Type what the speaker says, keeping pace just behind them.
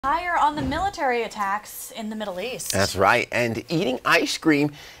Higher on the military attacks in the Middle East. That's right. And eating ice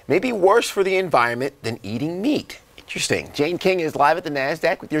cream may be worse for the environment than eating meat. Interesting. Jane King is live at the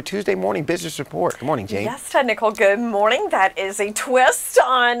NASDAQ with your Tuesday morning business report. Good morning, Jane. Yes, Nicole, good morning. That is a twist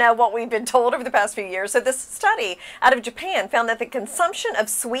on what we've been told over the past few years. So this study out of Japan found that the consumption of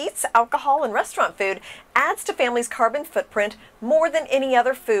sweets, alcohol, and restaurant food adds to families' carbon footprint more than any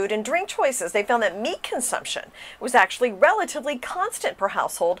other food and drink choices. They found that meat consumption was actually relatively constant per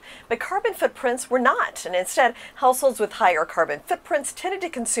household, but carbon footprints were not. And instead, households with higher carbon footprints tended to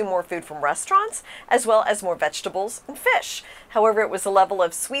consume more food from restaurants, as well as more vegetables and fish. However, it was the level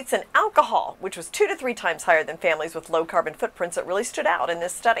of sweets and alcohol, which was 2 to 3 times higher than families with low carbon footprints, that really stood out in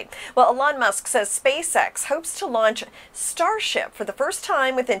this study. Well, Elon Musk says SpaceX hopes to launch Starship for the first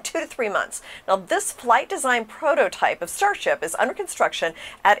time within 2 to 3 months. Now, this flight design prototype of Starship is under construction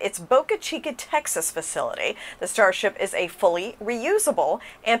at its Boca Chica, Texas facility. The Starship is a fully reusable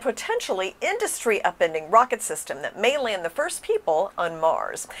and potentially industry upending rocket system that may land the first people on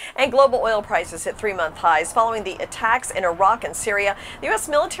Mars. And global oil prices hit 3-month highs following the attacks in Iraq and Syria. The U.S.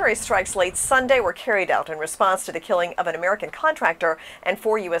 military strikes late Sunday were carried out in response to the killing of an American contractor and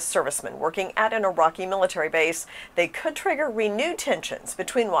 4 U.S. servicemen working at an Iraqi military base. They could trigger renewed tensions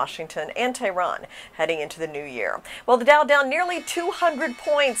between Washington and Tehran heading into the new year. Well, the Dow down nearly 200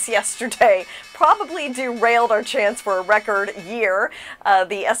 points yesterday, probably derailed our chance for a record year.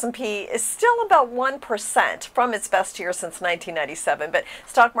 The S&P is still about 1% from its best year since 1997, but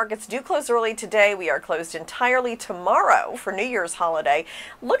stock markets do close early today. We are closed entirely tomorrow for New Year's holiday.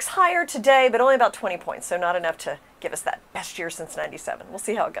 Looks higher today, but only about 20 points, so not enough to give us that best year since 97. We'll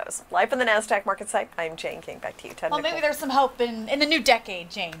see how it goes. Live from the NASDAQ market site, I'm Jane King. Back to you, Ted. Well, Nicole. maybe there's some hope in the new decade,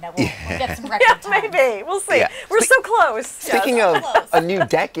 Jane, that we'll get some record time. Maybe. We'll see. Yeah. We're so close. Speaking of a new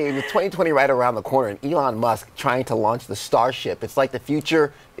decade, with 2020 right around the corner and Elon Musk trying to launch the Starship, it's like the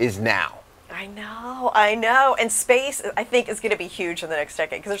future is now. I know. And space, I think, is going to be huge in the next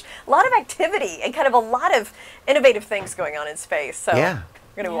decade because there's a lot of activity and kind of a lot of innovative things going on in space. So yeah.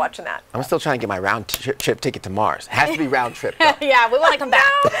 We're going to be watching that. I'm still trying to get my round trip ticket to Mars. Has to be round trip, though. Yeah, we want to come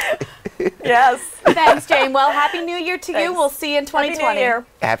back. Yes. Thanks, Jane. Well, Happy New Year to you. We'll see you in 2020. Happy New Year.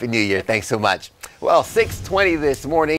 Happy New Year. Thanks so much. Well, 6:20 this morning.